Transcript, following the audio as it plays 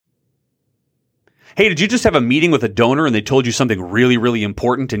Hey, did you just have a meeting with a donor and they told you something really, really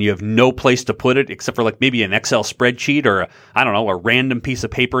important and you have no place to put it except for like maybe an Excel spreadsheet or, a random piece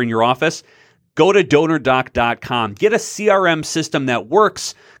of paper in your office? Go to DonorDoc.com. Get a CRM system that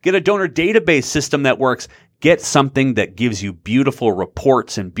works. Get a donor database system that works. Get something that gives you beautiful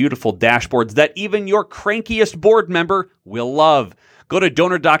reports and beautiful dashboards that even your crankiest board member will love. Go to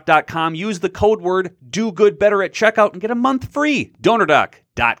DonorDoc.com. Use the code word DoGoodBetter at checkout and get a month free.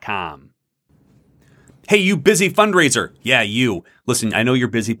 DonorDoc.com. Hey, you busy fundraiser. Yeah, you. Listen, I know you're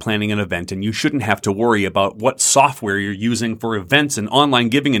busy planning an event and you shouldn't have to worry about what software you're using for events and online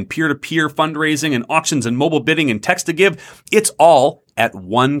giving and peer-to-peer fundraising and auctions and mobile bidding and text to give. It's all at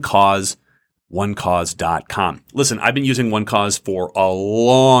OneCause.com. Listen, I've been using OneCause for a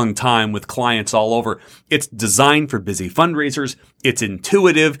long time with clients all over. It's designed for busy fundraisers. It's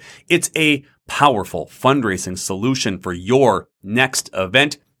intuitive. It's a powerful fundraising solution for your next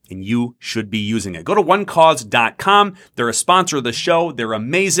event, and you should be using it. Go to OneCause.com. They're a sponsor of the show. They're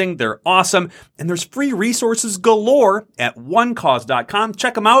amazing. They're awesome. And there's free resources galore at OneCause.com.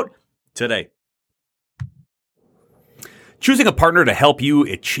 Check them out today. Choosing a partner to help you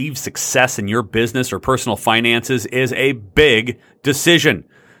achieve success in your business or personal finances is a big decision.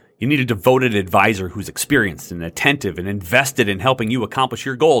 You need a devoted advisor who's experienced and attentive and invested in helping you accomplish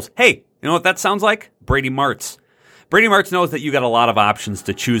your goals. Hey, you know what that sounds like? Brady Martz. Brady Martz knows that you got a lot of options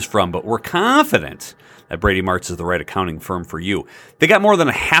to choose from, but we're confident that Brady Martz is the right accounting firm for you. They got more than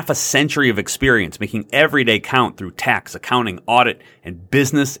a half a century of experience making every day count through tax, accounting, audit, and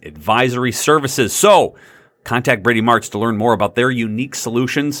business advisory services. So, contact Brady Martz to learn more about their unique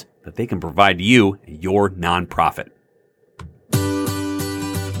solutions that they can provide you and your nonprofit.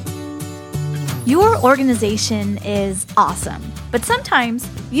 Your organization is awesome, but sometimes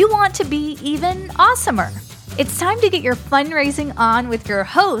you want to be even awesomer. It's time to get your fundraising on with your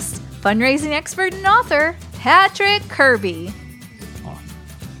host, fundraising expert and author, Patrick Kirby.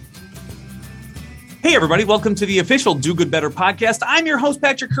 Hey, everybody. Welcome to the official Do Good Better podcast. I'm your host,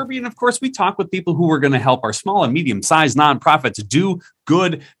 Patrick Kirby. And of course, we talk with people who are going to help our small and medium-sized nonprofits do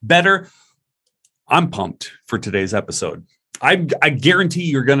good better. I'm pumped for today's episode. I guarantee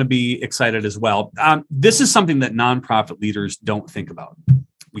you're going to be excited as well. This is something that nonprofit leaders don't think about.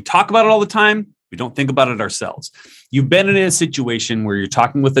 We talk about it all the time. We don't think about it ourselves. You've been in a situation where you're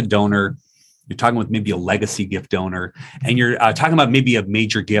talking with a donor, you're talking with maybe a legacy gift donor, and you're talking about maybe a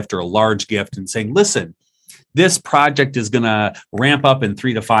major gift or a large gift and saying, listen, this project is going to ramp up in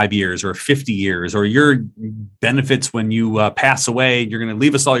 3 to 5 years or 50 years, or your benefits when you pass away, you're going to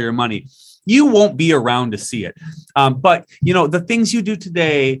leave us all your money. You won't be around to see it. But, the things you do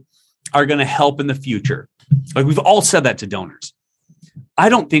today are going to help in the future. Like we've all said that to donors. I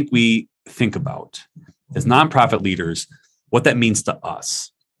don't think we think about, as nonprofit leaders, what that means to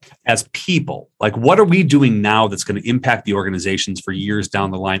us as people. Like, what are we doing now that's going to impact the organizations for years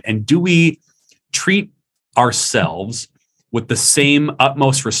down the line? And do we treat ourselves with the same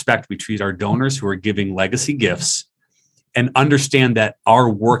utmost respect we treat our donors who are giving legacy gifts, and understand that our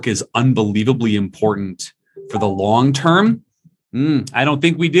work is unbelievably important for the long term? I don't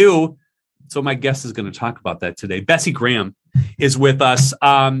think we do. So my guest is going to talk about that today. Bessi Graham is with us.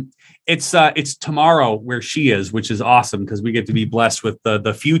 It's tomorrow where she is, which is awesome because we get to be blessed with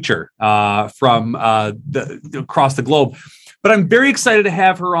the future from across the globe. But I'm very excited to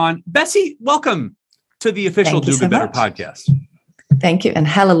have her on. Bessi, welcome to the official Do Good Better podcast. Thank you, and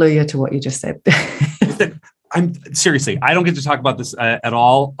hallelujah to what you just said. I'm seriously, I don't get to talk about this at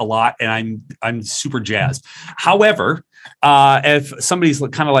all a lot, and I'm super jazzed. However, if somebody's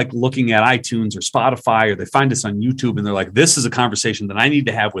kind of like looking at iTunes or Spotify, or they find us on YouTube and they're like, this is a conversation that I need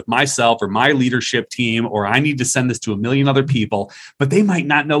to have with myself or my leadership team, or I need to send this to a million other people, but they might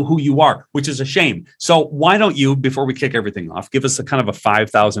not know who you are, which is a shame. So why don't you, before we kick everything off, give us a kind of a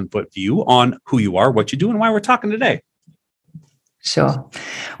 5,000-foot view on who you are, what you do, and why we're talking today. Sure.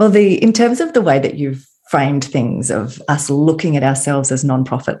 Well, in terms of the way that you've framed things of us looking at ourselves as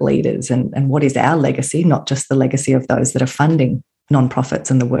nonprofit leaders and what is our legacy, not just the legacy of those that are funding nonprofits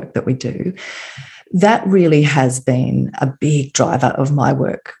and the work that we do, that really has been a big driver of my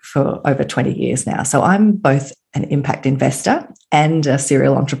work for over 20 years now. So I'm both an impact investor and a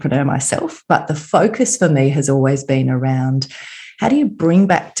serial entrepreneur myself, but the focus for me has always been around how do you bring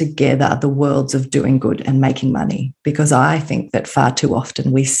back together the worlds of doing good and making money? Because I think that far too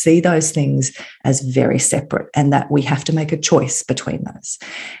often we see those things as very separate and that we have to make a choice between those.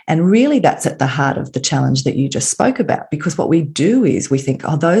 And really that's at the heart of the challenge that you just spoke about, because what we do is we think,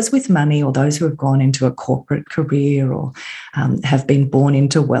 those with money or those who have gone into a corporate career or have been born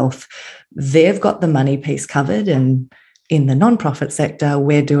into wealth, they've got the money piece covered, and in the nonprofit sector,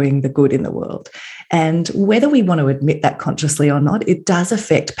 we're doing the good in the world. And whether we want to admit that consciously or not, it does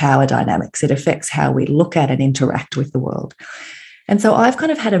affect power dynamics. It affects how we look at and interact with the world. And so I've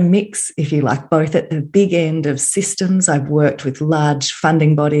kind of had a mix, if you like, both at the big end of systems. I've worked with large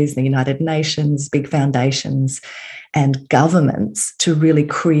funding bodies, the United Nations, big foundations, and governments to really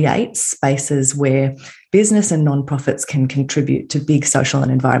create spaces where business and nonprofits can contribute to big social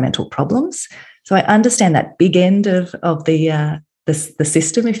and environmental problems. So I understand that big end of the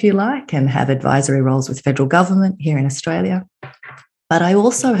system, if you like, and have advisory roles with federal government here in Australia. But I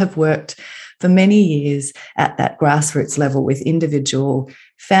also have worked for many years at that grassroots level with individual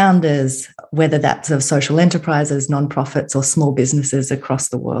founders, whether that's of social enterprises, nonprofits, or small businesses across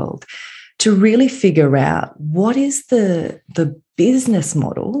the world, to really figure out what is the business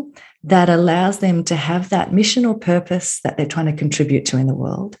model that allows them to have that mission or purpose that they're trying to contribute to in the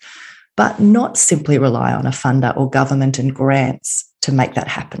world, but not simply rely on a funder or government and grants to make that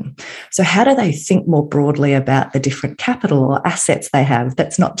happen. So how do they think more broadly about the different capital or assets they have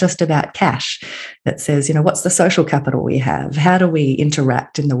that's not just about cash, that says, what's the social capital we have? How do we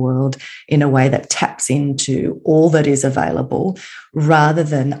interact in the world in a way that taps into all that is available, rather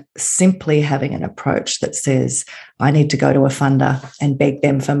than simply having an approach that says, I need to go to a funder and beg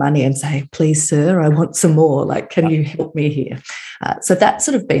them for money and say, please, sir, I want some more. Can you help me here? So that's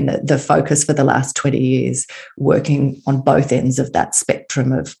sort of been the focus for the last 20 years, working on both ends of that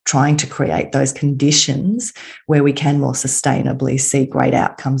spectrum of trying to create those conditions where we can more sustainably see great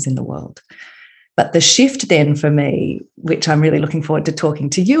outcomes in the world. But the shift then for me, which I'm really looking forward to talking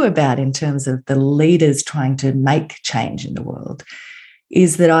to you about in terms of the leaders trying to make change in the world,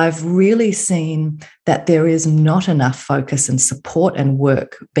 is that I've really seen that there is not enough focus and support and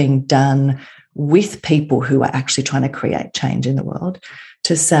work being done with people who are actually trying to create change in the world,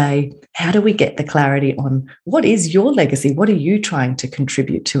 to say, how do we get the clarity on what is your legacy? What are you trying to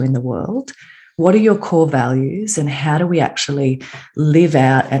contribute to in the world? What are your core values? And how do we actually live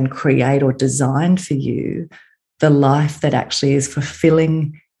out and create or design for you the life that actually is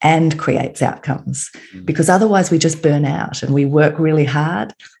fulfilling and creates outcomes? Because otherwise we just burn out and we work really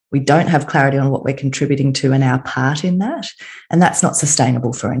hard. We don't have clarity on what we're contributing to and our part in that. And that's not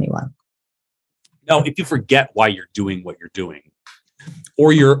sustainable for anyone. Now, if you forget why you're doing what you're doing,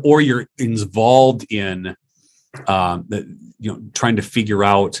 or you're involved in, trying to figure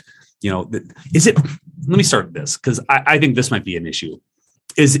out, is it? Let me start with this, because I think this might be an issue.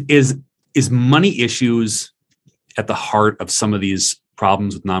 Is money issues at the heart of some of these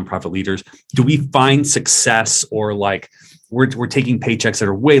problems with nonprofit leaders? Do we find success, or we're taking paychecks that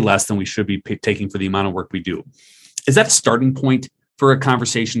are way less than we should be taking for the amount of work we do? Is that a starting point for a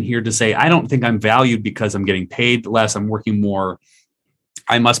conversation here to say, I don't think I'm valued because I'm getting paid less, I'm working more,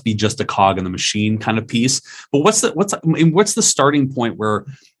 I must be just a cog in the machine kind of piece? But what's the starting point where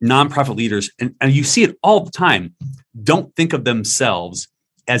nonprofit leaders, and you see it all the time, don't think of themselves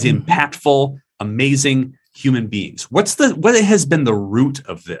as impactful, amazing human beings? What has been the root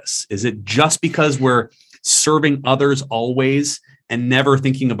of this? Is it just because we're serving others always and never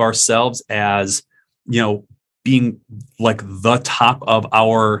thinking of ourselves as, being like the top of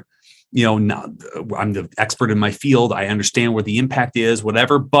our, I'm the expert in my field, I understand where the impact is,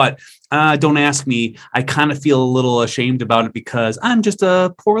 whatever, but don't ask me. I kind of feel a little ashamed about it because I'm just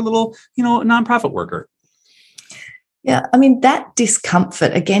a poor little, nonprofit worker. Yeah, I mean, that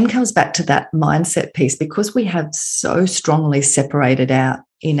discomfort again comes back to that mindset piece, because we have so strongly separated out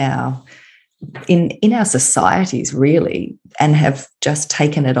in our societies, really, and have just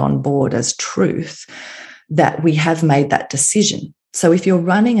taken it on board as truth, that we have made that decision. So if you're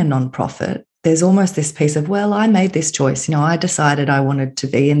running a nonprofit, there's almost this piece of, well, I made this choice. I decided I wanted to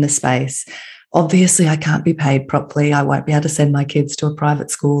be in the space. Obviously, I can't be paid properly. I won't be able to send my kids to a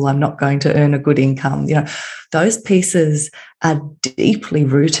private school. I'm not going to earn a good income. Those pieces are deeply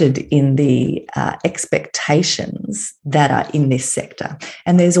rooted in the expectations that are in this sector.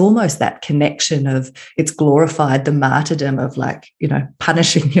 And there's almost that connection of, it's glorified the martyrdom of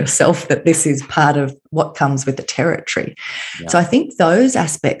punishing yourself, that this is part of what comes with the territory. Yeah. So I think those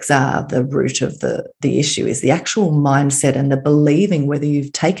aspects are the root of the issue, is the actual mindset and the believing, whether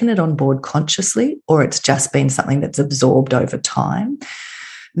you've taken it on board consciously or it's just been something that's absorbed over time,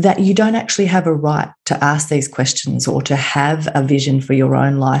 that you don't actually have a right to ask these questions or to have a vision for your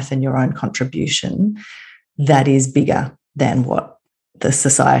own life and your own contribution that is bigger than what the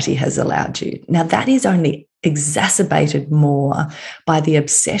society has allowed you. Now, that is only exacerbated more by the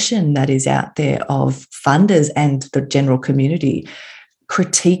obsession that is out there of funders and the general community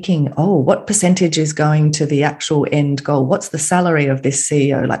critiquing, what percentage is going to the actual end goal? What's the salary of this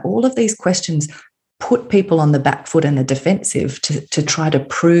CEO? All of these questions put people on the back foot and the defensive to try to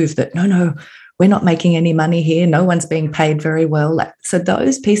prove that, no, we're not making any money here. No one's being paid very well. So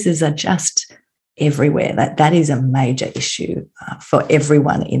those pieces are just everywhere. That is a major issue for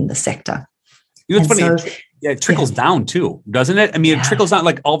everyone in the sector. It's funny. So, it trickles down too, doesn't it? I mean, it trickles down,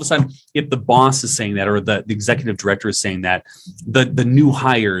 like all of a sudden, if the boss is saying that, or the executive director is saying that, the new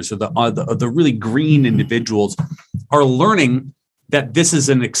hires or the really green individuals are learning that this is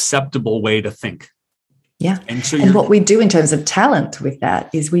an acceptable way to think. Yeah. And what we do in terms of talent with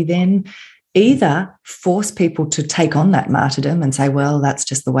that is we then either force people to take on that martyrdom and say, well, that's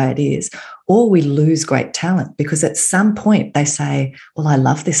just the way it is, or we lose great talent because at some point they say, well, I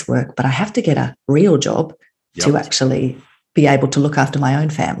love this work, but I have to get a real job to actually be able to look after my own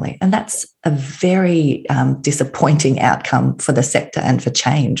family. And that's a very disappointing outcome for the sector and for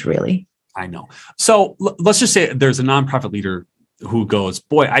change, really. I know. So let's just say there's a nonprofit leader who goes,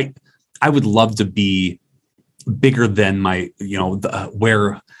 boy, I would love to be bigger than my,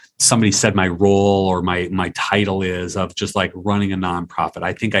 where somebody said my role or my title is of just like running a nonprofit.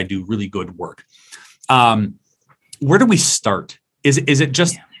 I think I do really good work. Where do we start? Is it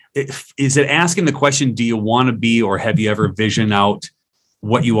just... Is it asking the question, do you want to be, or have you ever visioned out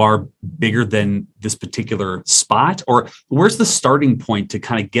what you are bigger than this particular spot? Or where's the starting point to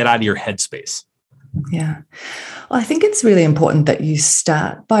kind of get out of your headspace? Yeah. Well, I think it's really important that you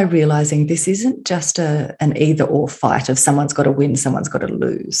start by realizing this isn't just an either or fight of someone's got to win, someone's got to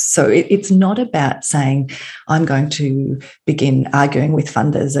lose. So it's not about saying, I'm going to begin arguing with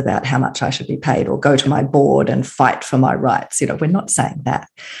funders about how much I should be paid or go to my board and fight for my rights. We're not saying that.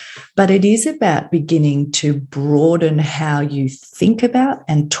 But it is about beginning to broaden how you think about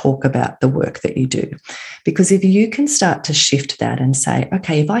and talk about the work that you do. Because if you can start to shift that and say,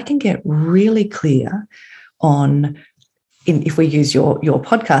 okay, if I can get really clear on, if we use your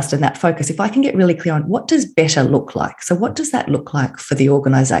podcast and that focus, if I can get really clear on what does better look like? So what does that look like for the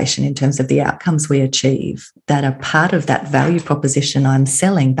organisation in terms of the outcomes we achieve that are part of that value proposition I'm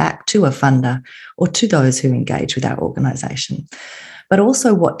selling back to a funder or to those who engage with our organisation? But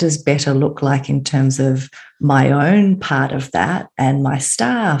also, what does better look like in terms of my own part of that and my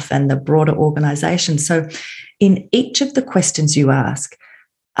staff and the broader organisation? So in each of the questions you ask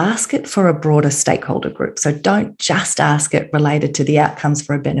it for a broader stakeholder group. So don't just ask it related to the outcomes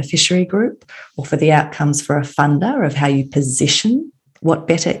for a beneficiary group or for the outcomes for a funder of how you position what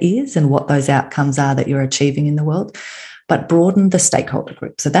better is and what those outcomes are that you're achieving in the world, but broaden the stakeholder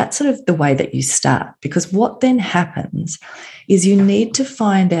group. So that's sort of the way that you start, because what then happens is you need to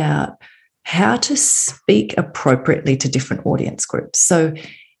find out how to speak appropriately to different audience groups. So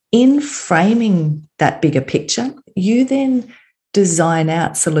in framing that bigger picture, you then design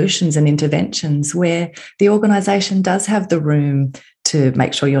out solutions and interventions where the organisation does have the room to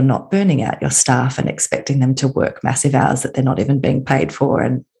make sure you're not burning out your staff and expecting them to work massive hours that they're not even being paid for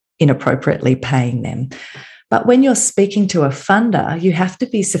and inappropriately paying them. But when you're speaking to a funder, you have to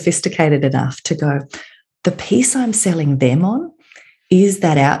be sophisticated enough to go, the piece I'm selling them on is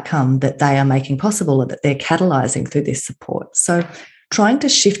that outcome that they are making possible or that they're catalysing through this support. So trying to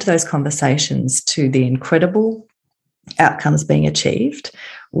shift those conversations to the incredible outcomes being achieved,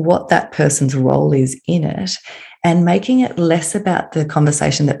 what that person's role is in it, and making it less about the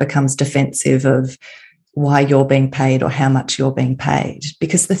conversation that becomes defensive of why you're being paid or how much you're being paid.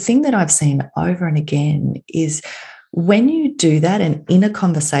 Because the thing that I've seen over and again is when you do that and in a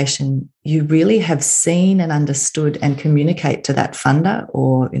conversation, you really have seen and understood and communicate to that funder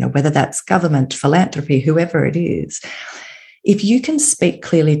or, whether that's government, philanthropy, whoever it is, if you can speak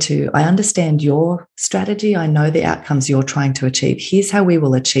clearly to, I understand your strategy, I know the outcomes you're trying to achieve, here's how we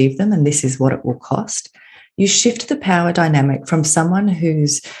will achieve them, and this is what it will cost. You shift the power dynamic from someone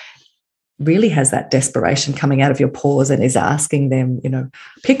who's really has that desperation coming out of your pores and is asking them,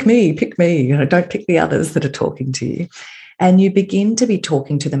 pick me, don't pick the others that are talking to you. And you begin to be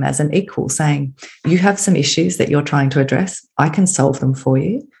talking to them as an equal, saying, you have some issues that you're trying to address. I can solve them for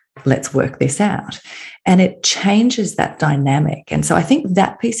you. Let's work this out. And it changes that dynamic. And so I think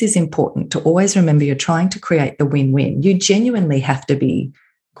that piece is important to always remember you're trying to create the win-win. You genuinely have to be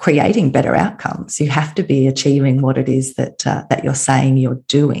creating better outcomes. You have to be achieving what it is that you're saying you're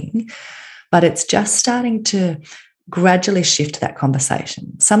doing. But it's just starting to gradually shift that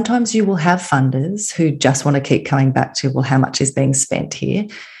conversation. Sometimes you will have funders who just want to keep coming back to, well, how much is being spent here?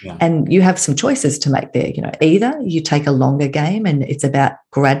 Yeah. And you have some choices to make there. Either you take a longer game and it's about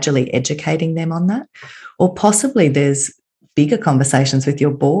gradually educating them on that, or possibly there's bigger conversations with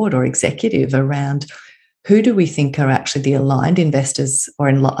your board or executive around Who do we think are actually the aligned investors or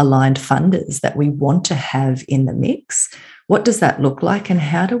aligned funders that we want to have in the mix? What does that look like? And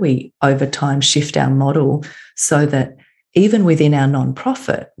how do we, over time, shift our model so that even within our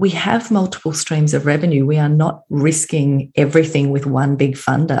nonprofit, we have multiple streams of revenue? We are not risking everything with one big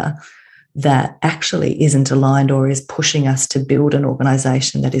funder that actually isn't aligned or is pushing us to build an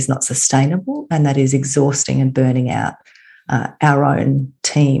organisation that is not sustainable and that is exhausting and burning out our own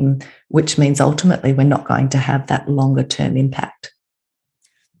team, which means ultimately we're not going to have that longer term impact.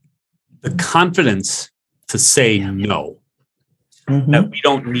 The confidence to say no, that we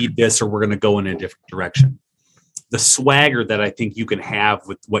don't need this or we're going to go in a different direction. The swagger that I think you can have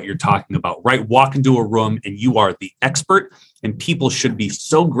with what you're talking about, right? Walk into a room and you are the expert, and people should be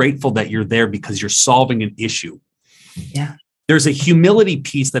so grateful that you're there because you're solving an issue. Yeah. There's a humility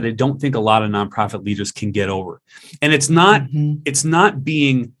piece that I don't think a lot of nonprofit leaders can get over. And it's not, it's not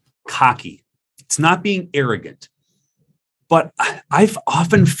being cocky. It's not being arrogant. But I've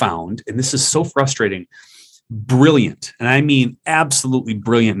often found, and this is so frustrating, brilliant, and I mean absolutely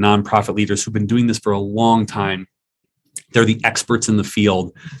brilliant nonprofit leaders who've been doing this for a long time. They're the experts in the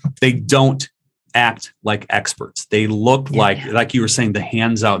field. They don't act like experts. They look like you were saying, the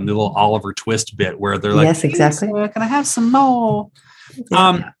hands out in the little Oliver Twist bit where they're like, yes, exactly. Can I have some more?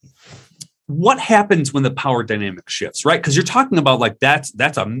 What happens when the power dynamic shifts, right? Because you're talking about like that's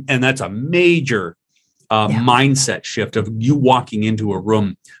a major mindset shift of you walking into a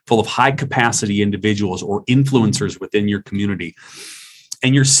room full of high capacity individuals or influencers within your community.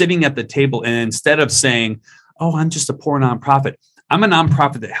 And you're sitting at the table, and instead of saying, oh, I'm just a poor nonprofit, I'm a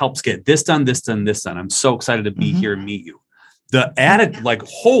nonprofit that helps get this done, this done, this done. I'm so excited to be here and meet you. The added, like,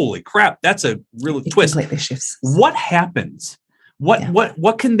 holy crap, that's a really twist. Completely shifts. What happens? What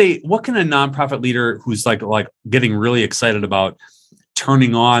can a nonprofit leader who's like getting really excited about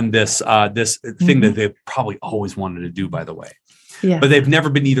turning on this thing that they've probably always wanted to do, by the way, but they've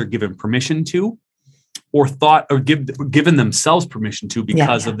never been either given permission to or thought or given themselves permission to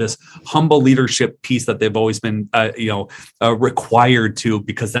because of this humble leadership piece that they've always been required to,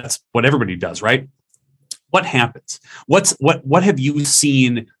 because that's what everybody does, right? What happens? What have you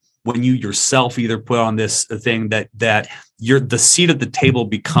seen when you yourself either put on this thing that the seat at the table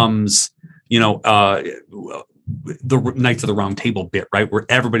becomes, the Knights of the Round Table bit, right? Where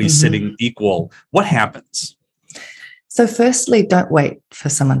everybody's sitting equal. What happens? So firstly, don't wait for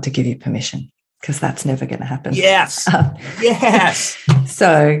someone to give you permission, because that's never going to happen. Yes. Yes.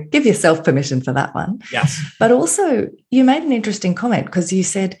 So give yourself permission for that one. Yes. But also, you made an interesting comment because you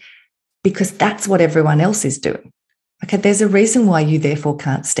said, because that's what everyone else is doing. Okay, there's a reason why you therefore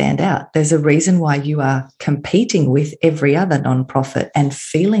can't stand out. There's a reason why you are competing with every other nonprofit and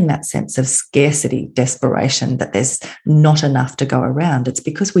feeling that sense of scarcity, desperation, that there's not enough to go around. It's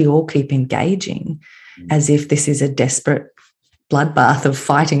because we all keep engaging as if this is a desperate bloodbath of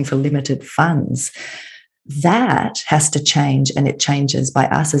fighting for limited funds. That has to change, and it changes by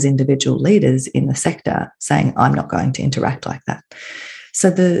us as individual leaders in the sector saying, I'm not going to interact like that.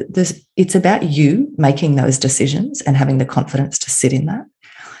 So it's about you making those decisions and having the confidence to sit in that.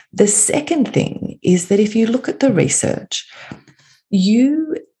 The second thing is that if you look at the research,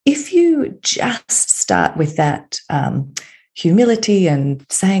 if you just start with that humility and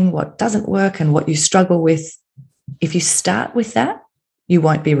saying what doesn't work and what you struggle with, if you start with that, you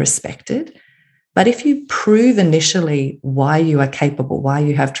won't be respected. But if you prove initially why you are capable, why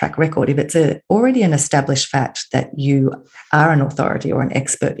you have track record, if it's already an established fact that you are an authority or an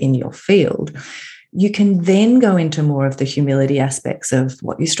expert in your field, you can then go into more of the humility aspects of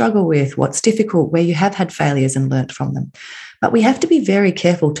what you struggle with, what's difficult, where you have had failures and learnt from them. But we have to be very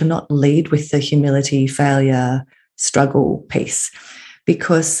careful to not lead with the humility, failure, struggle piece,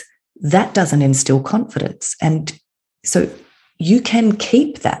 because that doesn't instill confidence. And so you can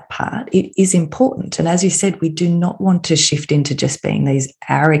keep that part. It is important. And as you said, we do not want to shift into just being these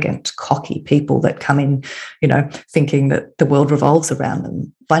arrogant, cocky people that come in, thinking that the world revolves around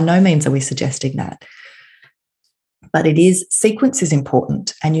them. By no means are we suggesting that. But sequence is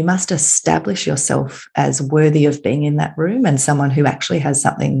important, and you must establish yourself as worthy of being in that room and someone who actually has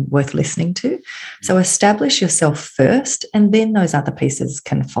something worth listening to. So establish yourself first, and then those other pieces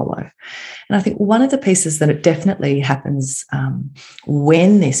can follow. And I think one of the pieces that it definitely happens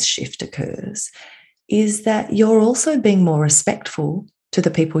when this shift occurs is that you're also being more respectful to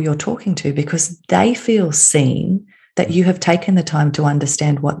the people you're talking to, because they feel seen, that you have taken the time to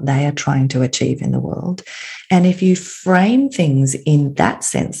understand what they are trying to achieve in the world. And if you frame things in that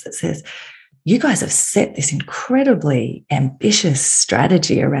sense that says, you guys have set this incredibly ambitious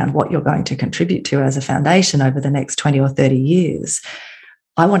strategy around what you're going to contribute to as a foundation over the next 20 or 30 years,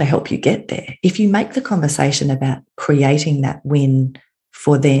 I want to help you get there. If you make the conversation about creating that win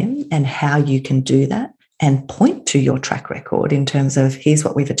for them and how you can do that, and point to your track record in terms of here's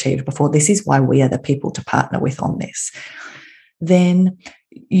what we've achieved before, this is why we are the people to partner with on this, then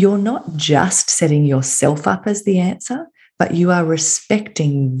you're not just setting yourself up as the answer, but you are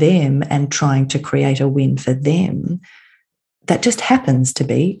respecting them and trying to create a win for them that just happens to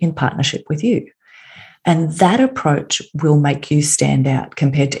be in partnership with you. And that approach will make you stand out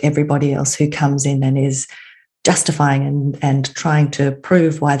compared to everybody else who comes in and is justifying and trying to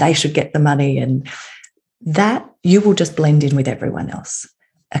prove why they should get the money, and that you will just blend in with everyone else.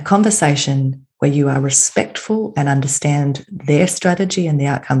 A conversation where you are respectful and understand their strategy and the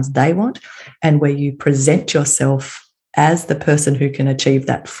outcomes they want, and where you present yourself as the person who can achieve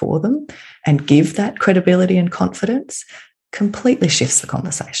that for them and give that credibility and confidence, completely shifts the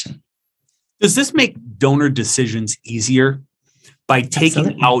conversation. Does this make donor decisions easier by taking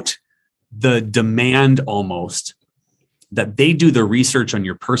Absolutely. out the demand almost that they do the research on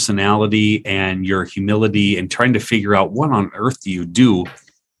your personality and your humility and trying to figure out what on earth do you do,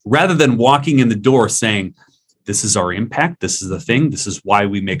 rather than walking in the door saying, this is our impact, this is the thing, this is why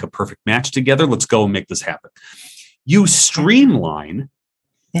we make a perfect match together, let's go and make this happen. You streamline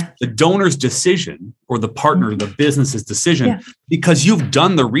the donor's decision or the partner, the business's decision, because you've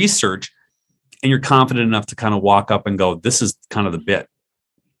done the research and you're confident enough to kind of walk up and go, this is kind of the bit.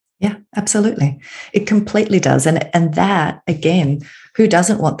 Yeah, absolutely. It completely does. And that, again, who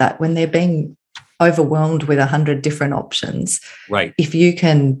doesn't want that when they're being overwhelmed with 100 different options? Right. If you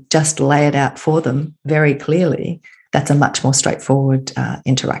can just lay it out for them very clearly, that's a much more straightforward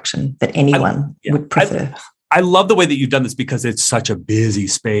interaction that anyone would prefer. I love the way that you've done this because it's such a busy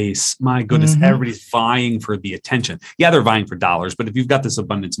space. My goodness, everybody's vying for the attention. Yeah, they're vying for dollars, but if you've got this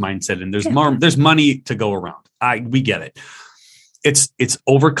abundance mindset and there's money to go around, we get it. It's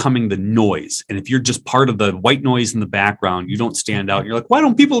overcoming the noise. And if you're just part of the white noise in the background, you don't stand out. You're like, why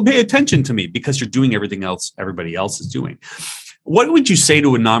don't people pay attention to me? Because you're doing everything else everybody else is doing. What would you say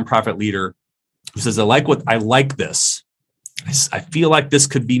to a nonprofit leader who says, I like this. I feel like this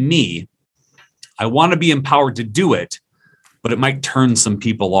could be me. I want to be empowered to do it, but it might turn some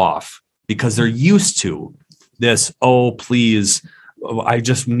people off because they're used to this. Oh, please, I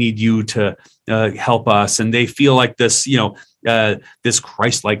just need you to help us. And they feel like this, this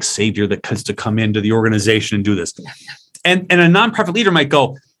Christ-like savior that comes to come into the organization and do this. And a nonprofit leader might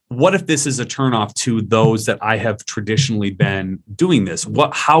go, what if this is a turnoff to those that I have traditionally been doing this?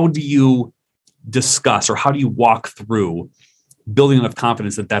 How do you discuss, or how do you walk through building enough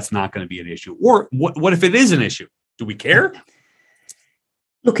confidence that that's not going to be an issue? Or what if it is an issue? Do we care?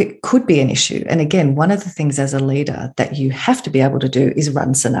 Look, it could be an issue. And again, one of the things as a leader that you have to be able to do is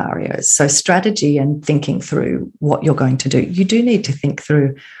run scenarios. So strategy and thinking through what you're going to do. You do need to think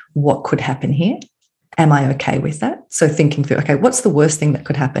through what could happen here. Am I okay with that? So thinking through, okay, what's the worst thing that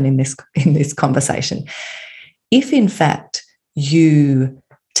could happen in this conversation? If in fact you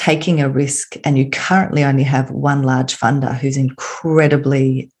taking a risk and you currently only have one large funder who's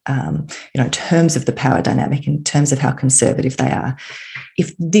incredibly, in terms of the power dynamic, in terms of how conservative they are,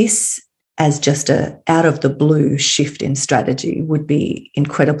 if this as just a out of the blue shift in strategy would be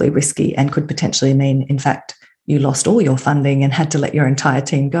incredibly risky and could potentially mean, in fact, you lost all your funding and had to let your entire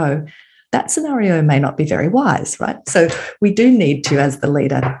team go, that scenario may not be very wise, right? So we do need to, as the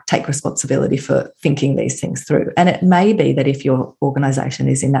leader, take responsibility for thinking these things through. And it may be that if your organisation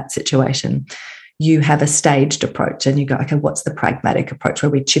is in that situation, you have a staged approach and you go, okay, what's the pragmatic approach where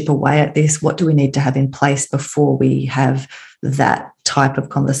we chip away at this? What do we need to have in place before we have that type of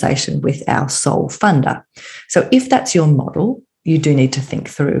conversation with our sole funder? So if that's your model, you do need to think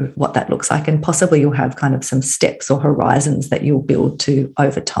through what that looks like, and possibly you'll have kind of some steps or horizons that you'll build to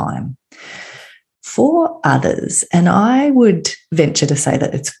over time. For others, and I would venture to say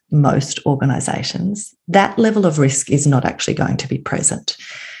that it's most organisations, that level of risk is not actually going to be present.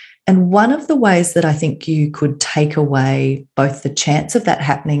 And one of the ways that I think you could take away both the chance of that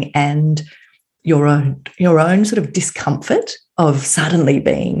happening and your own sort of discomfort of suddenly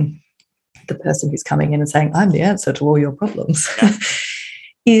being the person who's coming in and saying, I'm the answer to all your problems,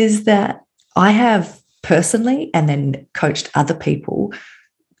 is that I have personally, and then coached other people,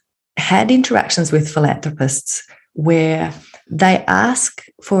 had interactions with philanthropists where they ask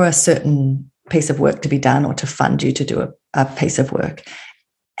for a certain piece of work to be done or to fund you to do a piece of work.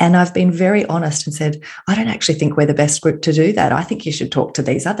 And I've been very honest and said, I don't actually think we're the best group to do that. I think you should talk to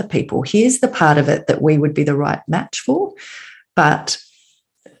these other people. Here's the part of it that we would be the right match for. But,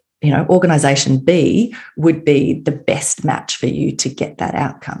 organisation B would be the best match for you to get that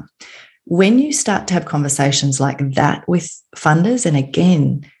outcome. When you start to have conversations like that with funders, and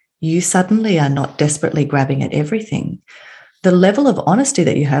again, you suddenly are not desperately grabbing at everything, the level of honesty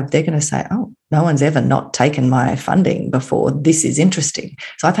that you have, they're going to say, oh, no one's ever not taken my funding before. This is interesting.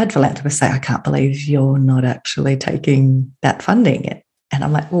 So I've had philanthropists say, I can't believe you're not actually taking that funding. And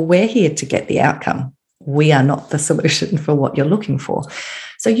I'm like, well, we're here to get the outcome. We are not the solution for what you're looking for.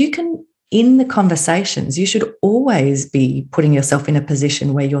 So you can, in the conversations, you should always be putting yourself in a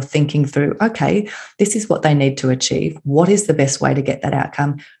position where you're thinking through, okay, this is what they need to achieve. What is the best way to get that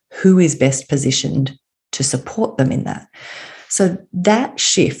outcome? Who is best positioned to support them in that? So that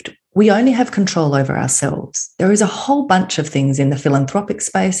shift, we only have control over ourselves. There is a whole bunch of things in the philanthropic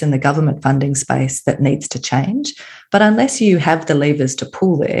space and the government funding space that needs to change. But unless you have the levers to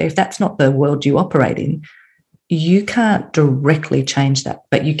pull there, if that's not the world you operate in, you can't directly change that,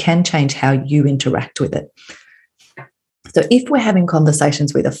 but you can change how you interact with it. So if we're having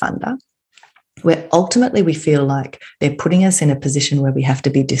conversations with a funder, where ultimately we feel like they're putting us in a position where we have to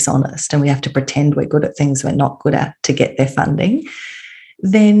be dishonest and we have to pretend we're good at things we're not good at to get their funding,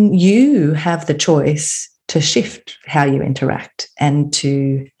 then you have the choice to shift how you interact and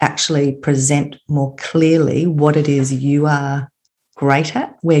to actually present more clearly what it is you are great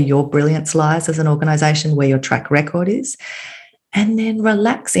at, where your brilliance lies as an organisation, where your track record is, and then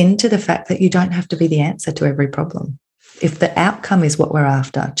relax into the fact that you don't have to be the answer to every problem. If the outcome is what we're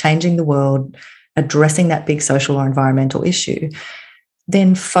after, changing the world, addressing that big social or environmental issue,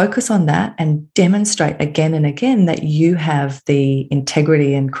 then focus on that and demonstrate again and again that you have the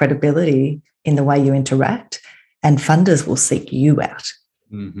integrity and credibility in the way you interact, and funders will seek you out.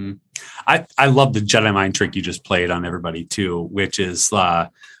 Mm-hmm. I love the Jedi mind trick you just played on everybody too, which is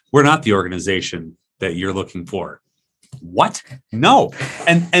we're not the organization that you're looking for. What? No.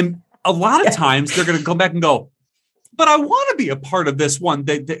 And a lot of times they're going to come back and go, but I want to be a part of this one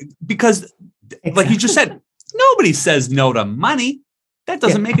because like you just said, nobody says no to money. That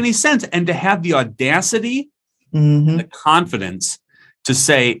doesn't make any sense. And to have the audacity, the confidence to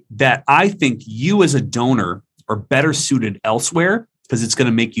say that I think you as a donor are better suited elsewhere because it's going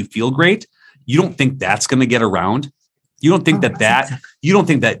to make you feel great. You don't think that's going to get around? You don't think you don't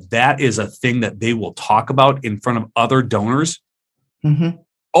think that is a thing that they will talk about in front of other donors? Mm-hmm.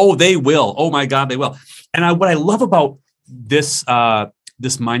 Oh, they will. Oh my God, they will. And what I love about this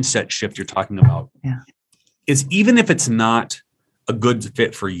this mindset shift you're talking about is even if it's not a good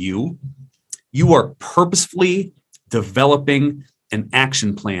fit for you, you are purposefully developing an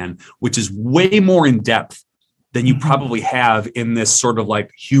action plan, which is way more in depth than you probably have in this sort of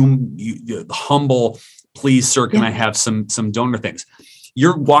like humble, please, sir, can I have some donor things?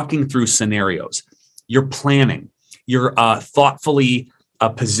 You're walking through scenarios. You're planning. You're thoughtfully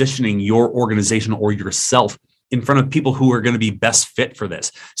positioning your organization or yourself in front of people who are going to be best fit for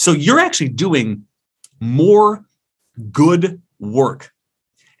this. So you're actually doing more good work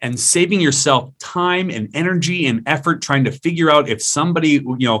and saving yourself time and energy and effort trying to figure out if somebody,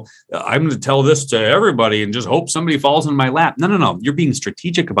 I'm going to tell this to everybody and just hope somebody falls in my lap. No. You're being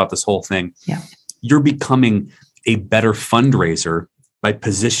strategic about this whole thing. Yeah. You're becoming a better fundraiser by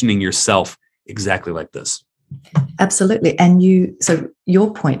positioning yourself exactly like this. Absolutely. And so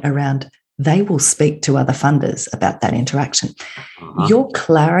your point around they will speak to other funders about that interaction. Your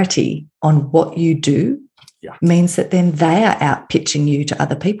clarity on what you do means that then they are out pitching you to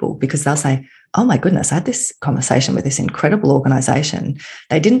other people because they'll say, oh my goodness, I had this conversation with this incredible organization.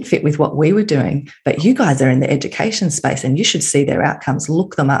 They didn't fit with what we were doing, but you guys are in the education space and you should see their outcomes.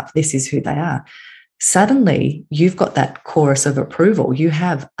 Look them up. This is who they are. Suddenly, you've got that chorus of approval. You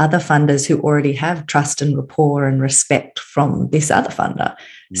have other funders who already have trust and rapport and respect from this other funder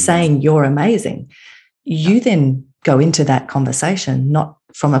saying you're amazing. You then go into that conversation, not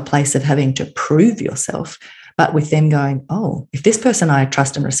from a place of having to prove yourself, but with them going, oh, if this person I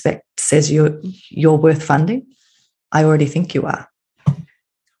trust and respect says you're worth funding, I already think you are.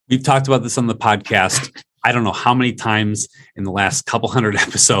 We've talked about this on the podcast. I don't know how many times in the last couple hundred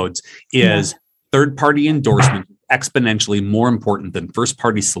episodes is third-party endorsement exponentially more important than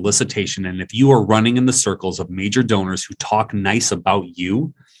first-party solicitation. And if you are running in the circles of major donors who talk nice about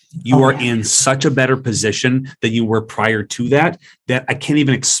you, you are in such a better position than you were prior to that I can't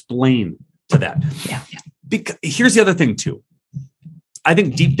even explain to that. Yeah. Because here's the other thing too. I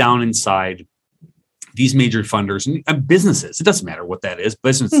think deep down inside these major funders and businesses, it doesn't matter what that is,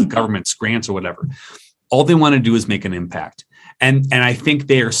 businesses, governments, grants or whatever, all they want to do is make an impact. And I think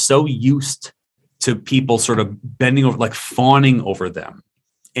they are so used to people sort of bending over, like fawning over them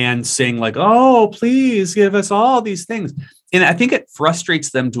and saying like, oh, please give us all these things. And I think it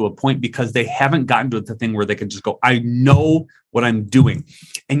frustrates them to a point because they haven't gotten to the thing where they can just go, I know what I'm doing.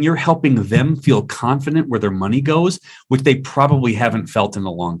 And you're helping them feel confident where their money goes, which they probably haven't felt in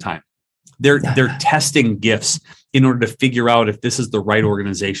a long time. They're testing gifts in order to figure out if this is the right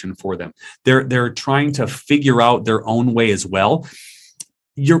organization for them. They're trying to figure out their own way as well.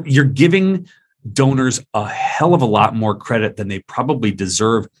 You're giving donors a hell of a lot more credit than they probably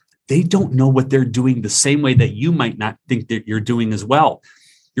deserve. They don't know what they're doing the same way that you might not think that you're doing as well.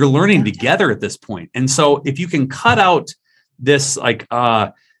 You're learning together at this point. And so if you can cut out this like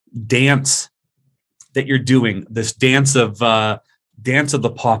dance that you're doing, this dance of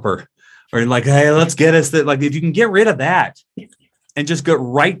the pauper, or like, hey, let's get us that. Like, if you can get rid of that and just get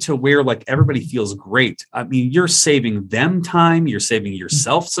right to where like everybody feels great. I mean, you're saving them time. You're saving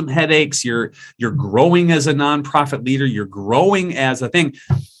yourself some headaches. You're growing as a nonprofit leader. You're growing as a thing.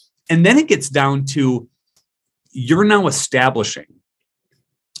 And then it gets down to you're now establishing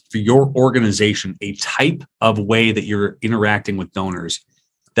for your organization a type of way that you're interacting with donors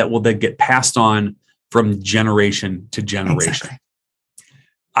that will then get passed on from generation to generation. Exactly.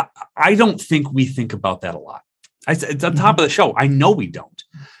 I don't think we think about that a lot. It's on top of the show. I know we don't.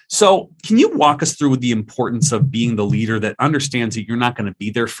 So can you walk us through the importance of being the leader that understands that you're not going to be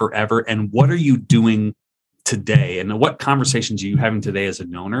there forever? And what are you doing today? And what conversations are you having today as a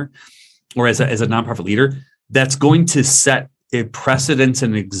donor or as a nonprofit leader that's going to set a precedent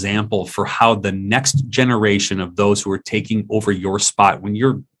and example for how the next generation of those who are taking over your spot when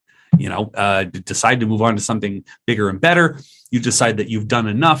you're decide to move on to something bigger and better, you decide that you've done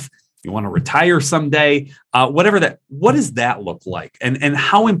enough, you want to retire someday, what does that look like? And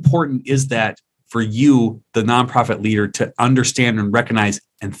how important is that for you, the nonprofit leader, to understand and recognize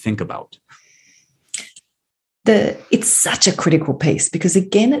and think about? It's such a critical piece because,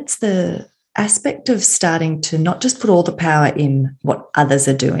 again, it's the aspect of starting to not just put all the power in what others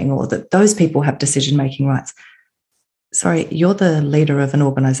are doing or that those people have decision-making rights. Sorry, you're the leader of an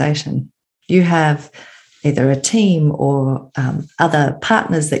organization. You have either a team or other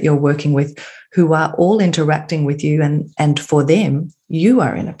partners that you're working with who are all interacting with you, and for them, you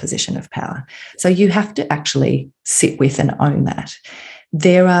are in a position of power. So you have to actually sit with and own that.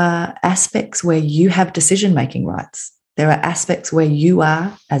 There are aspects where you have decision-making rights. There are aspects where you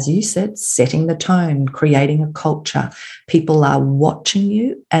are, as you said, setting the tone, creating a culture. People are watching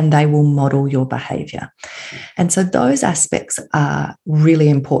you and they will model your behavior. And so those aspects are really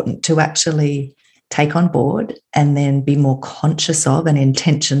important to actually take on board and then be more conscious of and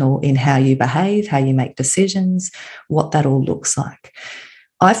intentional in how you behave, how you make decisions, what that all looks like.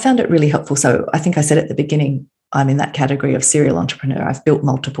 I found it really helpful. So I think I said at the beginning, I'm in that category of serial entrepreneur. I've built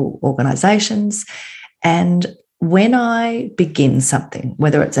multiple organizations. And when I begin something,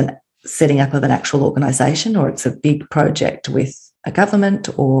 whether it's a setting up of an actual organization or it's a big project with a government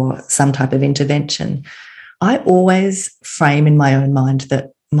or some type of intervention, I always frame in my own mind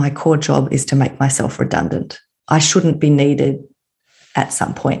that my core job is to make myself redundant. I shouldn't be needed at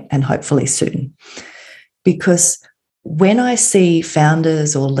some point and hopefully soon. Because when I see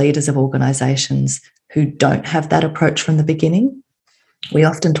founders or leaders of organizations who don't have that approach from the beginning, we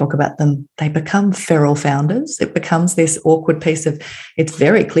often talk about them, they become feral founders. It becomes this awkward piece of, it's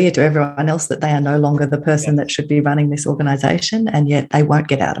very clear to everyone else that they are no longer the person that should be running this organization, and yet they won't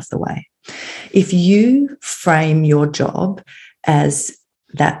get out of the way. If you frame your job as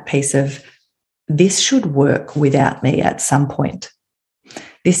that piece of, this should work without me at some point.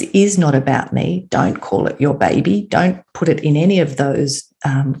 This is not about me. Don't call it your baby. Don't put it in any of those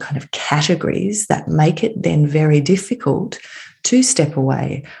kind of categories that make it then very difficult to step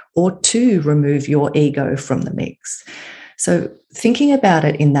away or to remove your ego from the mix. So thinking about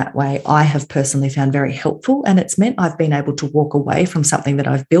it in that way, I have personally found very helpful, and it's meant I've been able to walk away from something that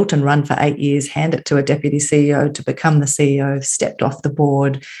I've built and run for 8 years, hand it to a deputy CEO to become the CEO, stepped off the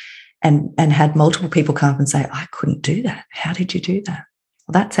board, and had multiple people come up and say, I couldn't do that. How did you do that?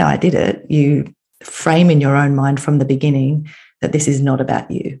 Well, that's how I did it. You frame in your own mind from the beginning that this is not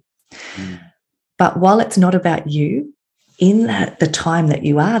about you. But while it's not about you, in the time that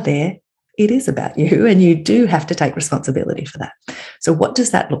you are there, it is about you, and you do have to take responsibility for that. So what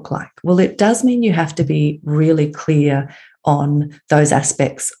does that look like? Well, it does mean you have to be really clear on those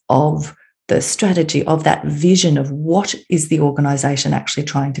aspects of the strategy, of that vision of what is the organisation actually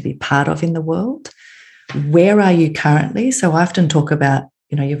trying to be part of in the world. Where are you currently? So I often talk about,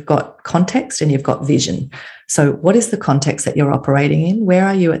 you've got context and you've got vision. So what is the context that you're operating in? Where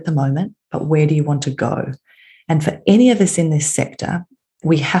are you at the moment? But where do you want to go? And for any of us in this sector,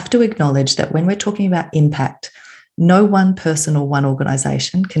 we have to acknowledge that when we're talking about impact, No one person or one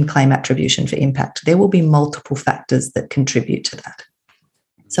organisation can claim attribution for impact. There will be multiple factors that contribute to that.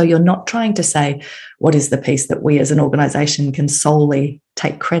 So you're not trying to say, what is the piece that we as an organisation can solely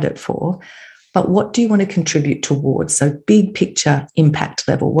take credit for, but what do you want to contribute towards? So big picture impact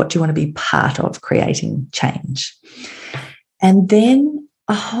level, what do you want to be part of creating change? And then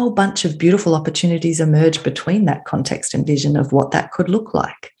a whole bunch of beautiful opportunities emerge between that context and vision of what that could look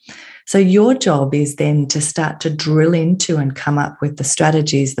like. So your job is then to start to drill into and come up with the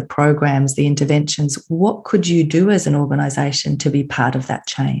strategies, the programs, the interventions. What could you do as an organisation to be part of that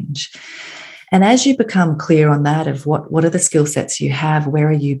change? And as you become clear on that of what are the skill sets you have, where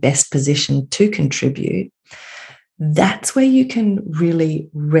are you best positioned to contribute, that's where you can really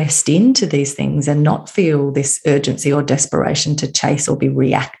rest into these things and not feel this urgency or desperation to chase or be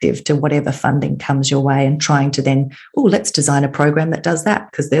reactive to whatever funding comes your way and trying to then, let's design a program that does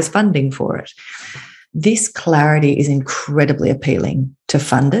that because there's funding for it. This clarity is incredibly appealing to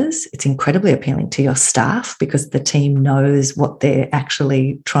funders. It's incredibly appealing to your staff because the team knows what they're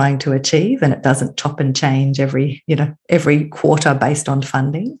actually trying to achieve and it doesn't chop and change every quarter based on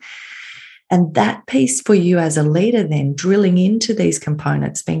funding. And that piece for you as a leader then, drilling into these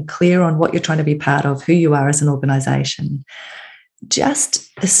components, being clear on what you're trying to be part of, who you are as an organisation, just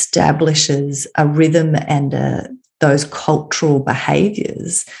establishes a rhythm and those cultural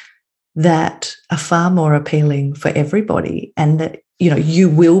behaviours that are far more appealing for everybody and that, you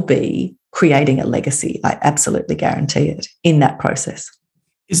will be creating a legacy. I absolutely guarantee it in that process.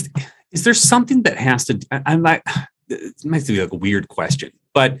 Is there something that has to, I'm like, it might be like a weird question,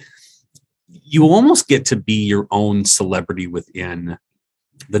 but you almost get to be your own celebrity within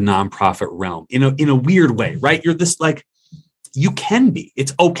the nonprofit realm in a weird way, right? You're this you can be.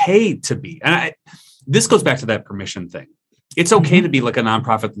 It's okay to be. And this goes back to that permission thing. It's okay to be like a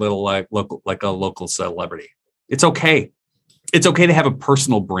nonprofit local celebrity. It's okay. It's okay to have a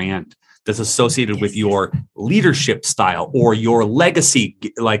personal brand that's associated with your leadership style or your legacy,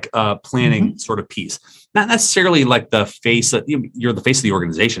 planning sort of piece. Not necessarily like the face of, you're the face of the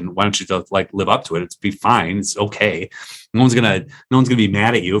organization. Why don't you just live up to it? It's be fine. It's okay. No one's gonna be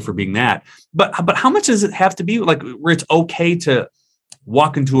mad at you for being that. But how much does it have to be where it's okay to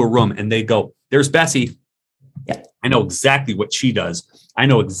walk into a room and they go, "There's Bessi. Yeah. I know exactly what she does. I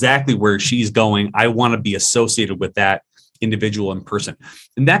know exactly where she's going. I want to be associated with that individual in person."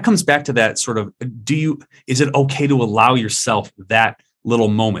 And that comes back to that sort of, is it okay to allow yourself that little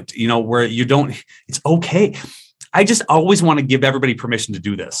moment, where you don't, it's okay. I just always want to give everybody permission to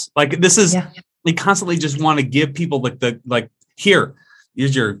do this. We constantly just want to give people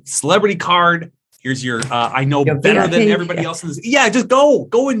here's your celebrity card. Here's your, I know your better VIP, than everybody else's. Yeah, just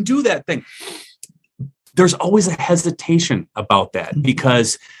go and do that thing. There's always a hesitation about that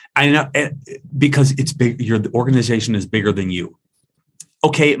because I know it's big. The organization is bigger than you.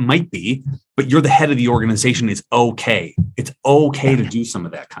 Okay, it might be, but you're the head of the organization. It's okay. It's okay to do some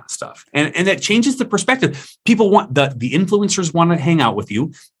of that kind of stuff. And that changes the perspective. People want the influencers want to hang out with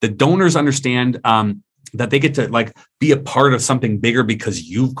you. The donors understand that they get to be a part of something bigger because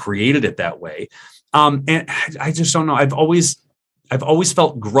you've created it that way. And I just don't know. I've always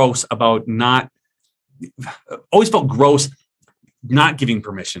felt gross about not giving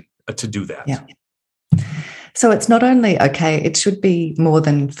permission to do that. Yeah. So it's not only okay, it should be more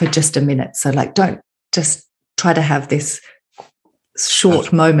than for just a minute. So don't just try to have this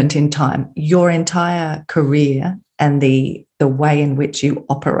short moment in time. Your entire career and the way in which you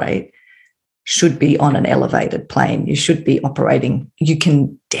operate should be on an elevated plane. You should be operating. You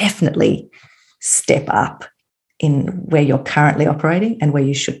can definitely step up in where you're currently operating and where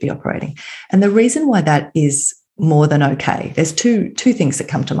you should be operating. And the reason why that is more than okay, there's two things that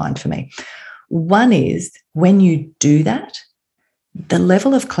come to mind for me. One is when you do that, the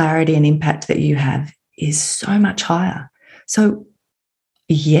level of clarity and impact that you have is so much higher. So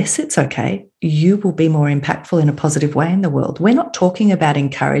yes, it's okay. You will be more impactful in a positive way in the world. We're not talking about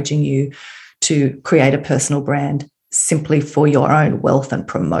encouraging you to create a personal brand simply for your own wealth and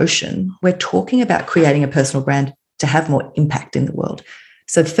promotion. We're talking about creating a personal brand to have more impact in the world.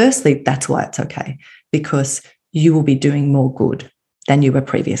 So firstly, that's why it's okay, because you will be doing more good than you were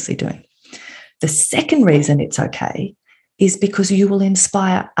previously doing. The second reason it's okay is because you will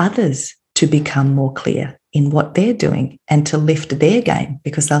inspire others to become more clear in what they're doing and to lift their game,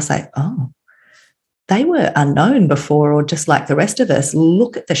 because they'll say, oh, they were unknown before, or just like the rest of us,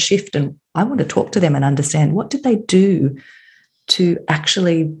 look at the shift and I want to talk to them and understand what did they do to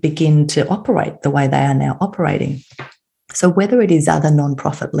actually begin to operate the way they are now operating. So whether it is other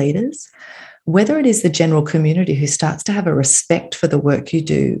nonprofit leaders, whether it is the general community who starts to have a respect for the work you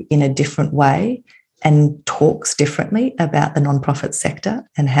do in a different way, and talks differently about the nonprofit sector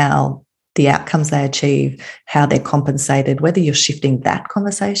and how the outcomes they achieve, how they're compensated, whether you're shifting that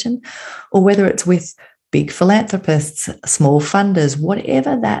conversation or whether it's with big philanthropists, small funders,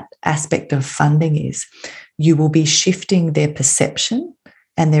 whatever that aspect of funding is, you will be shifting their perception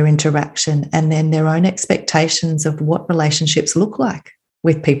and their interaction and then their own expectations of what relationships look like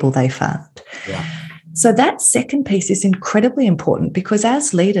with people they fund. Yeah. So that second piece is incredibly important because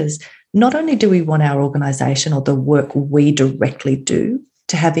as leaders, not only do we want our organisation or the work we directly do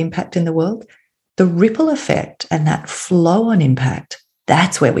to have impact in the world, the ripple effect and that flow on impact,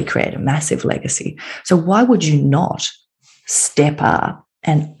 that's where we create a massive legacy. So why would you not step up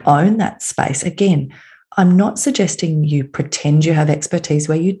and own that space? Again, I'm not suggesting you pretend you have expertise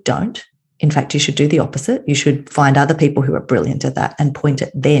where you don't. In fact, you should do the opposite. You should find other people who are brilliant at that and point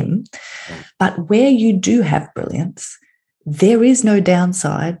at them. But where you do have brilliance, there is no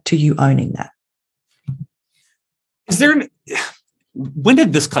downside to you owning that. Is there when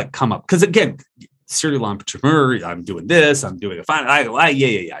did this come up? Because again, serial entrepreneur, I'm doing this, I'm doing a fine.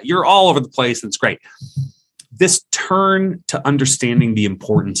 Yeah. You're all over the place and it's great. This turn to understanding the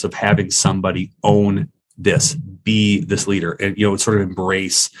importance of having somebody own this, be this leader, and sort of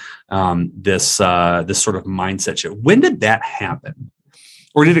embrace this sort of mindset shift. When did that happen?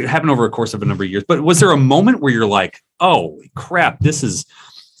 Or did it happen over a course of a number of years? But was there a moment where you're like, oh crap, this is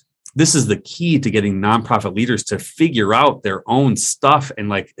the key to getting nonprofit leaders to figure out their own stuff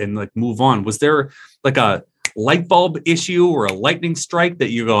and move on? Was there like a light bulb issue or a lightning strike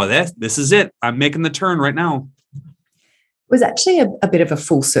that you go, this is it, I'm making the turn right now? It was actually a bit of a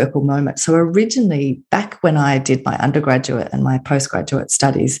full circle moment. So originally, back when I did my undergraduate and my postgraduate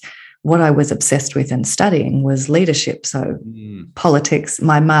studies, what I was obsessed with and studying was leadership. So politics.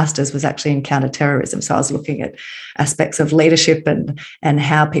 My master's was actually in counterterrorism. So I was looking at aspects of leadership and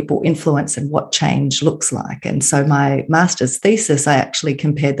how people influence and what change looks like. And so my master's thesis, I actually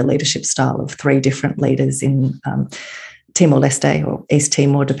compared the leadership style of 3 different leaders in Timor-Leste or East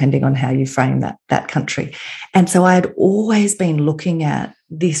Timor, depending on how you frame that country. And so I had always been looking at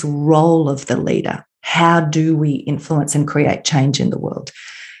this role of the leader. How do we influence and create change in the world?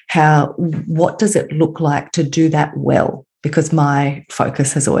 What does it look like to do that well? Because my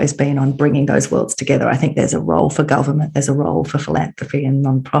focus has always been on bringing those worlds together. I think there's a role for government, there's a role for philanthropy and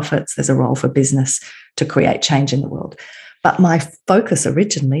nonprofits, there's a role for business to create change in the world. But my focus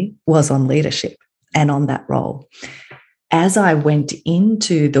originally was on leadership and on that role. As I went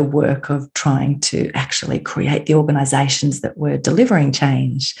into the work of trying to actually create the organisations that were delivering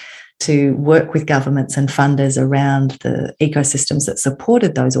change, to work with governments and funders around the ecosystems that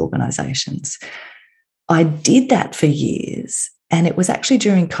supported those organisations, I did that for years. And it was actually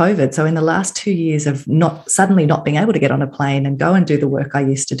during COVID. So in the last 2 years of not being able to get on a plane and go and do the work I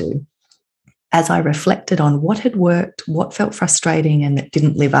used to do, as I reflected on what had worked, what felt frustrating and that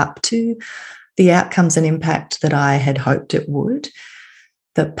didn't live up to the outcomes and impact that I had hoped it would,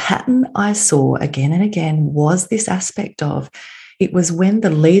 the pattern I saw again and again was this aspect of it was when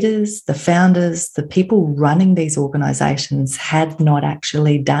the leaders, the founders, the people running these organisations had not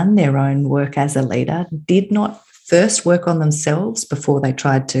actually done their own work as a leader, did not first work on themselves before they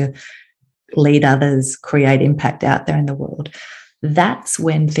tried to lead others, create impact out there in the world. That's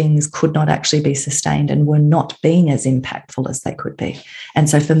when things could not actually be sustained and were not being as impactful as they could be. And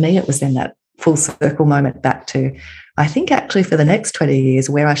so for me, it was then that full circle moment back to, I think actually for the next 20 years,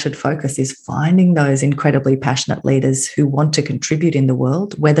 where I should focus is finding those incredibly passionate leaders who want to contribute in the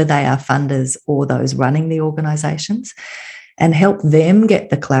world, whether they are funders or those running the organisations, and help them get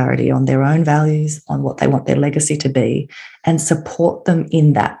the clarity on their own values, on what they want their legacy to be, and support them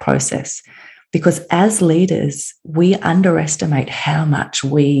in that process. Because as leaders, we underestimate how much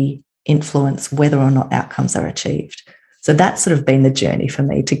we influence whether or not outcomes are achieved. So that's sort of been the journey for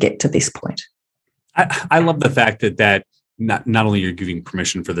me to get to this point. I love the fact that not only you're giving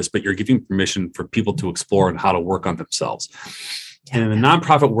permission for this, but you're giving permission for people to explore and how to work on themselves. And in the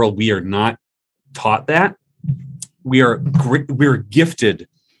nonprofit world, we are not taught that. We're gifted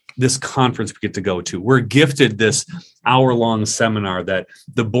this conference we get to go to. We're gifted this hour-long seminar that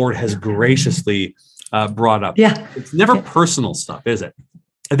the board has graciously brought up. Yeah. It's never personal stuff, is it?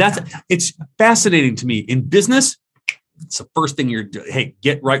 It's fascinating to me. In business, it's the first thing you're doing. Hey,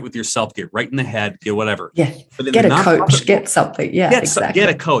 get right with yourself, get right in the head, get whatever. Yeah. Get a coach, get something. Yeah, exactly. Get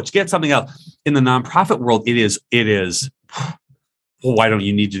a coach, get something else. In the nonprofit world, it is, well, why don't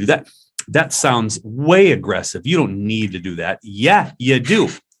you need to do that? That sounds way aggressive. You don't need to do that. Yeah, you do.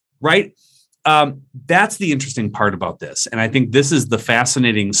 Right? That's the interesting part about this. And I think this is the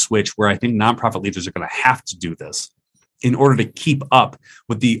fascinating switch where I think nonprofit leaders are going to have to do this. in order to keep up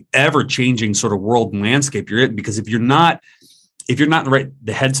with the ever-changing sort of world and landscape you're in. Because if you're not in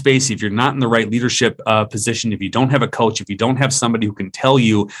the headspace, if you're not in the right leadership position, if you don't have a coach, if you don't have somebody who can tell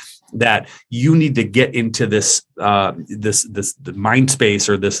you that you need to get into this the mind space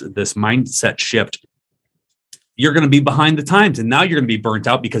or this mindset shift, you're going to be behind the times. And now you're going to be burnt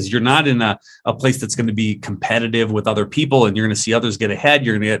out because you're not in a place that's going to be competitive with other people, and you're going to see others get ahead.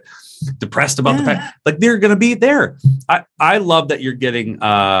 You're going to get depressed about the fact, like, they're going to be there. I love that you're getting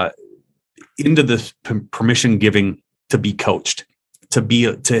into this permission giving to be coached,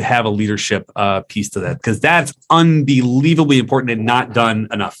 to have a leadership piece to that, because that's unbelievably important and not done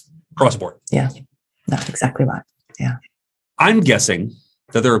enough across the board. Yeah, that's exactly right. Yeah. I'm guessing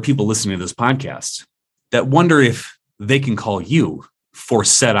that there are people listening to this podcast that wonder if they can call you for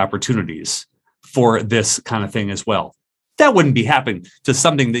set opportunities for this kind of thing as well. That wouldn't be happening to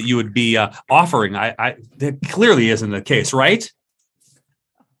something that you would be offering. That clearly isn't the case, right?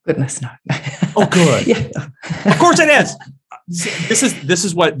 Goodness, no. Oh, good. Yeah. Of course it is. This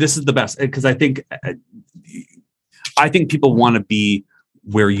is the best, because I think people want to be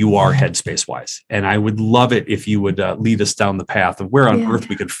where you are headspace wise. And I would love it if you would lead us down the path of where on earth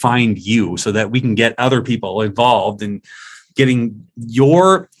we could find you, so that we can get other people involved in getting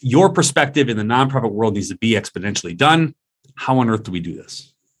your perspective in the nonprofit world needs to be exponentially done. How on earth do we do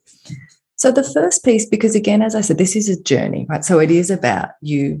this? So the first piece, because again, as I said, this is a journey, right? So it is about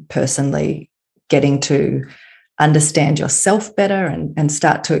you personally getting to understand yourself better and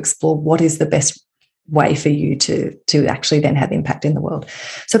start to explore what is the best way for you to actually then have impact in the world.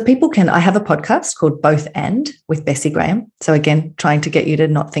 So I have a podcast called Both And with Bessi Graham. So again, trying to get you to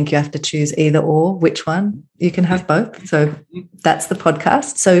not think you have to choose either or, which one. You can have both. So that's the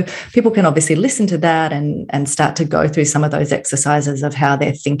podcast. So people can obviously listen to that and start to go through some of those exercises of how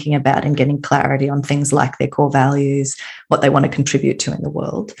they're thinking about and getting clarity on things like their core values, what they want to contribute to in the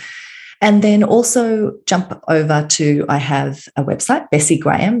world. And then also jump over to, I have a website,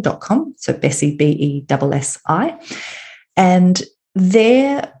 bessigraham.com. So Bessi, Bessi. And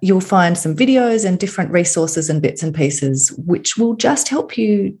there you'll find some videos and different resources and bits and pieces, which will just help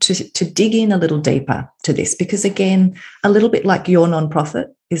you to dig in a little deeper to this. Because again, a little bit like your nonprofit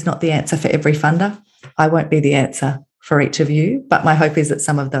is not the answer for every funder. I won't be the answer for each of you, but my hope is that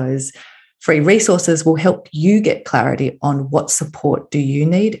some of those free resources will help you get clarity on what support do you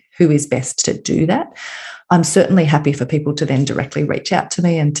need, who is best to do that. I'm certainly happy for people to then directly reach out to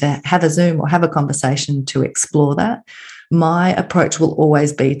me and to have a Zoom or have a conversation to explore that. My approach will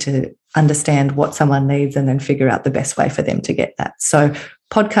always be to understand what someone needs and then figure out the best way for them to get that. So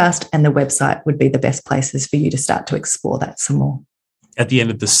podcast and the website would be the best places for you to start to explore that some more. At the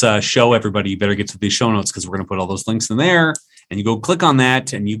end of this show, everybody, you better get to these show notes, because we're going to put all those links in there. And you go click on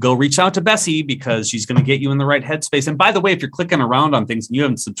that and you go reach out to Bessi, because she's going to get you in the right headspace. And by the way, if you're clicking around on things and you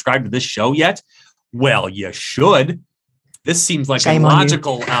haven't subscribed to this show yet, well, you should. This seems like a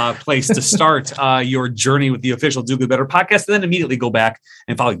logical place to start your journey with the official Do Good Better podcast, and then immediately go back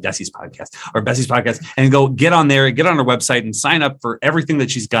and follow Bessi's podcast and go get on there, get on her website and sign up for everything that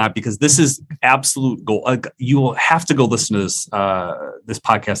she's got, because this is absolute gold. You will have to go listen to this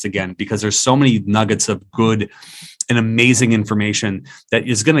podcast again, because there's so many nuggets of good and amazing information that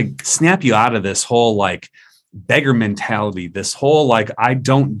is going to snap you out of this whole like beggar mentality, this whole like, I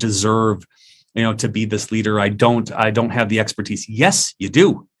don't deserve to be this leader. I don't have the expertise. Yes, you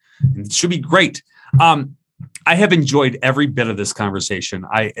do. It should be great. I have enjoyed every bit of this conversation.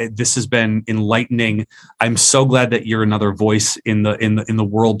 This has been enlightening. I'm so glad that you're another voice in the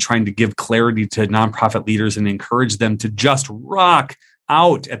world, trying to give clarity to nonprofit leaders and encourage them to just rock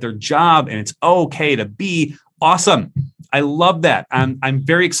out at their job, and it's okay to be awesome. I love that. I'm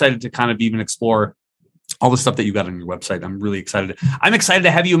very excited to kind of even explore all the stuff that you got on your website. I'm really excited. I'm excited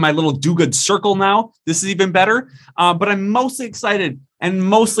to have you in my little do good circle now. This is even better. But I'm mostly excited and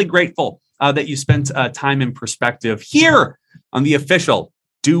mostly grateful that you spent time and perspective here on the official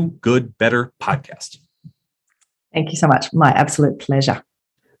Do Good Better podcast. Thank you so much. My absolute pleasure.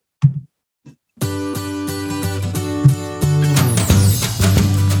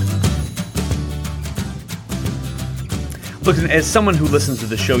 Look, as someone who listens to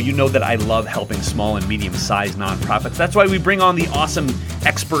the show, you know that I love helping small and medium-sized nonprofits. That's why we bring on the awesome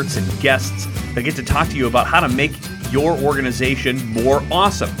experts and guests that get to talk to you about how to make your organization more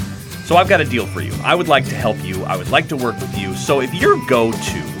awesome. So I've got a deal for you. I would like to help you. I would like to work with you. So if you go to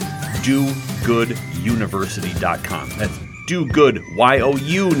dogooduniversity.com, that's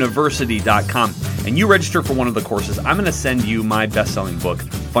dogooduniversity.com, and you register for one of the courses, I'm going to send you my best-selling book,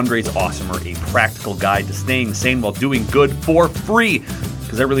 Fundraise Awesomer, a practical guide to staying sane while doing good for free,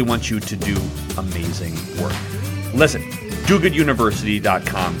 because I really want you to do amazing work. Listen,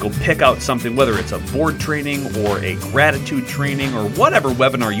 dogooduniversity.com. Go pick out something, whether it's a board training or a gratitude training or whatever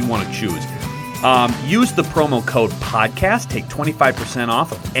webinar you want to choose. Use the promo code podcast. Take 25%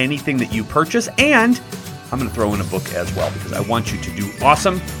 off of anything that you purchase. And I'm going to throw in a book as well because I want you to do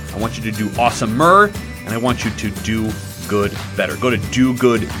awesome. I want you to do awesomer. And I want you to do good better. Go to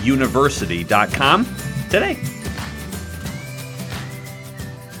dogooduniversity.com today.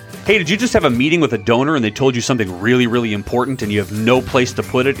 Hey, did you just have a meeting with a donor and they told you something really, really important and you have no place to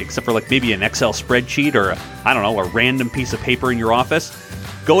put it except for like maybe an Excel spreadsheet or a random piece of paper in your office?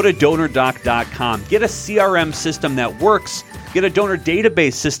 Go to donordoc.com. Get a CRM system that works. Get a donor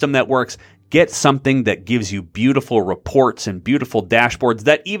database system that works. Get something that gives you beautiful reports and beautiful dashboards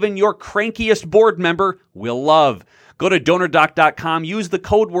that even your crankiest board member will love. Go to donordoc.com. Use the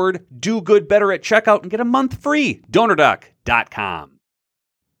code word DOGOODBETTER at checkout and get a month free. Donordoc.com.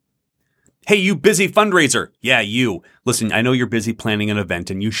 Hey, you busy fundraiser. Yeah, you. Listen, I know you're busy planning an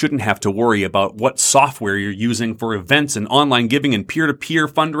event and you shouldn't have to worry about what software you're using for events and online giving and peer-to-peer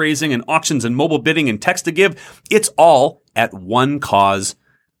fundraising and auctions and mobile bidding and text to give. It's all at onecause.com.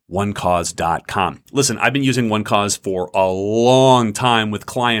 Listen, I've been using OneCause for a long time with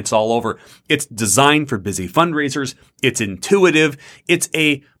clients all over. It's designed for busy fundraisers. It's intuitive. It's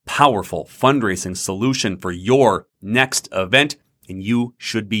a powerful fundraising solution for your next event. And you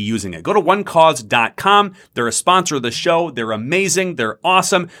should be using it. Go to onecause.com. They're a sponsor of the show. They're amazing. They're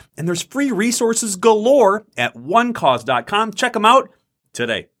awesome. And there's free resources galore at onecause.com. Check them out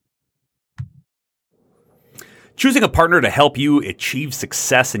today. Choosing a partner to help you achieve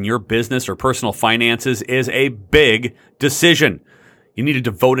success in your business or personal finances is a big decision. You need a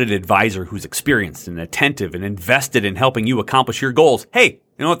devoted advisor who's experienced and attentive and invested in helping you accomplish your goals. Hey,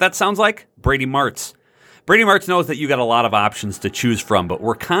 you know what that sounds like? Brady Martz. Brady Martz knows that you got a lot of options to choose from, but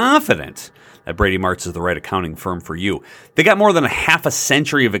we're confident that Brady Martz is the right accounting firm for you. They got more than a half a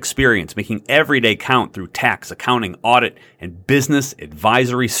century of experience making every day count through tax, accounting, audit, and business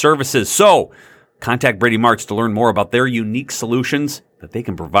advisory services. So contact Brady Martz to learn more about their unique solutions that they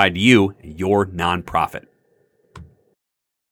can provide you and your nonprofit.